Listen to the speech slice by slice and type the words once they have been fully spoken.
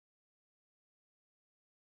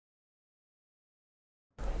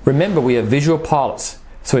Remember, we are visual pilots,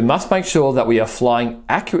 so we must make sure that we are flying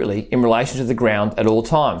accurately in relation to the ground at all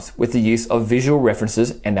times with the use of visual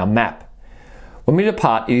references and our map. When we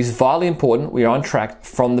depart, it is vitally important we are on track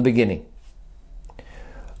from the beginning.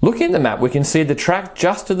 Looking at the map, we can see the track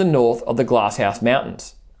just to the north of the Glasshouse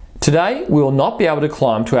Mountains. Today, we will not be able to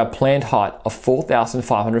climb to our planned height of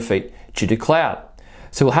 4,500 feet due to cloud,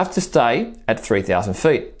 so we'll have to stay at 3,000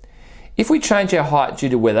 feet. If we change our height due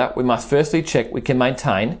to weather, we must firstly check we can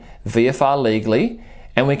maintain VFR legally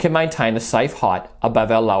and we can maintain a safe height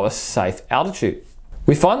above our lowest safe altitude.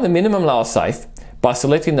 We find the minimum lower safe by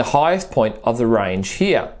selecting the highest point of the range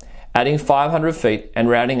here, adding 500 feet and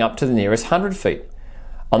rounding up to the nearest 100 feet.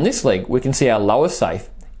 On this leg, we can see our lowest safe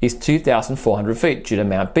is 2,400 feet due to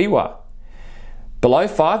Mount Biwa. Below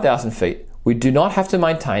 5,000 feet, we do not have to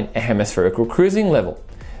maintain a hemispherical cruising level,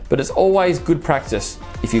 but it's always good practice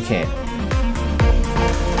if you can.